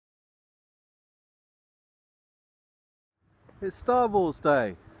It's Star Wars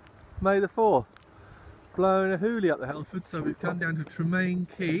Day, May the 4th. Blowing a hoolie up the Helford, so we've come down to Tremayne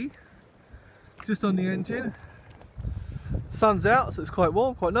quay, just on the engine. Sun's out, so it's quite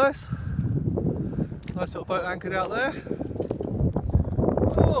warm, quite nice. Nice little boat anchored out there.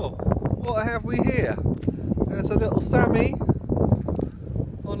 Oh, what have we here? There's a little Sammy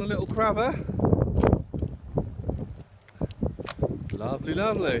on a little crabber. Lovely,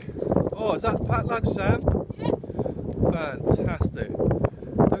 lovely. Oh, is that packed lunch, Sam? Yeah. Fantastic.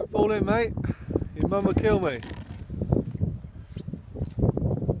 Don't fall in, mate. Your mum will kill me.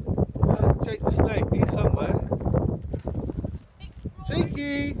 There's Jake the snake. He's somewhere.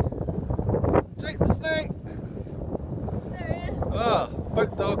 Jakey! Jake the snake! There he is. Ah,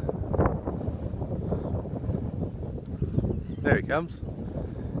 boat dog. There he comes.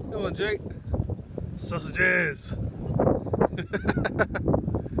 Come on, Jake. Sausages!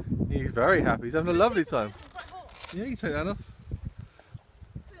 He's very happy. He's having a lovely time. Yeah, you can take that off.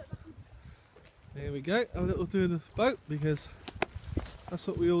 There we go. Have a little do in the boat because that's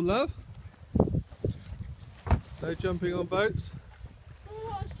what we all love. No jumping on boats.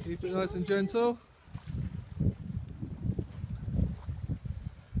 Keep it nice and gentle.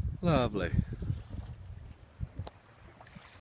 Lovely.